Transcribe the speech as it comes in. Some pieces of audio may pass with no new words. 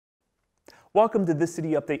Welcome to this City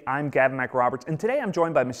Update. I'm Gavin McRoberts, and today I'm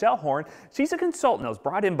joined by Michelle Horn. She's a consultant that was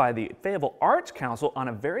brought in by the Fayetteville Arts Council on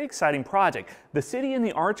a very exciting project. The city and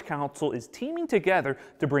the Arts Council is teaming together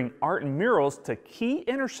to bring art and murals to key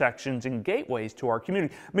intersections and gateways to our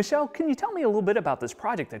community. Michelle, can you tell me a little bit about this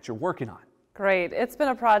project that you're working on? Great. It's been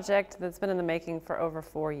a project that's been in the making for over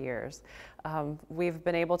 4 years. We've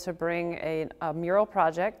been able to bring a mural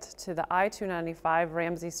project to the I-295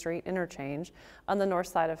 Ramsey Street interchange on the north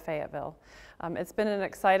side of Fayetteville. It's been an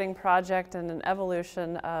exciting project and an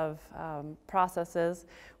evolution of processes.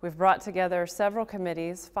 We've brought together several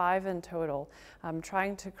committees, 5 in total,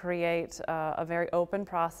 trying to create a very open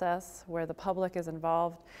process where the public is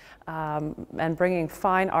involved and bringing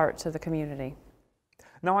fine art to the community.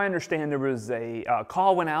 Now I understand there was a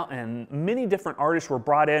call went out and many different artists were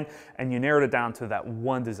brought in and you narrowed it down to that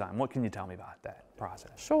one design. What can you tell me about that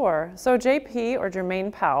process? Sure. So JP, or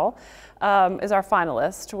Jermaine Powell, is our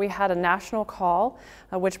finalist. We had a national call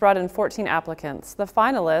which brought in 14 applicants. The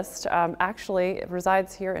finalist actually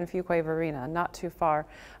resides here in Fuquay-Varina, not too far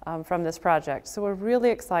from this project. So we're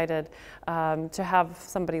really excited to have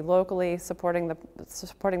somebody locally supporting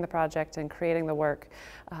the project and creating the work.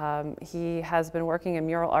 He has been working in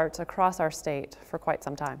mural arts across our state for quite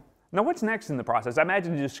some time. Now what's next in the process? I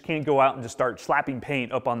imagine you just can't go out and just start slapping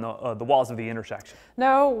paint up on the walls of the intersection.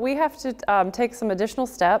 No, we have to take some additional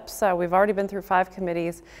steps. We've already been through 5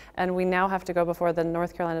 committees, and we now have to go before the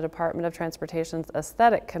North Carolina Department of Transportation's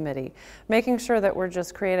Aesthetic Committee, making sure that we're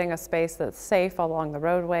just creating a space that's safe along the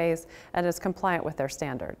roadways and is compliant with their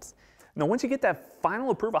standards. Now once you get that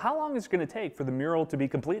final approval, how long is it going to take for the mural to be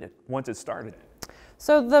completed once it's started?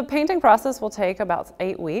 So the painting process will take about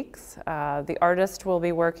 8 weeks. The artist will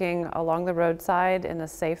be working along the roadside in a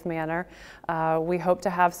safe manner. We hope to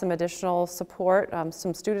have some additional support,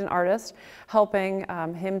 some student artists helping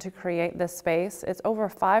him to create this space. It's over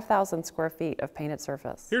 5,000 square feet of painted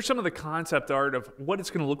surface. Here's some of the concept art of what it's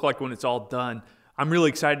going to look like when it's all done. I'm really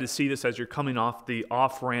excited to see this as you're coming off the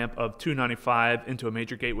off-ramp of 295 into a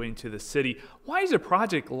major gateway into the city. Why is a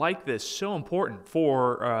project like this so important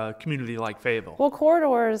for a community like Fayetteville? Well,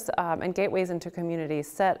 corridors and gateways into communities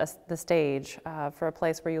set the stage for a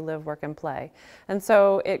place where you live, work, and play. And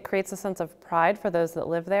so it creates a sense of pride for those that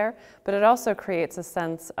live there, but it also creates a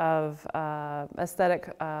sense of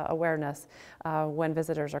aesthetic awareness when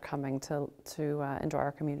visitors are coming to enjoy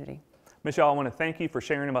our community. Michelle, I want to thank you for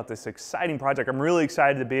sharing about this exciting project. I'm really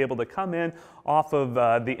excited to be able to come in off of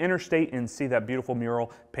the interstate and see that beautiful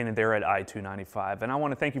mural painted there at I-295. And I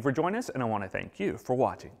want to thank you for joining us, and I want to thank you for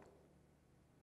watching.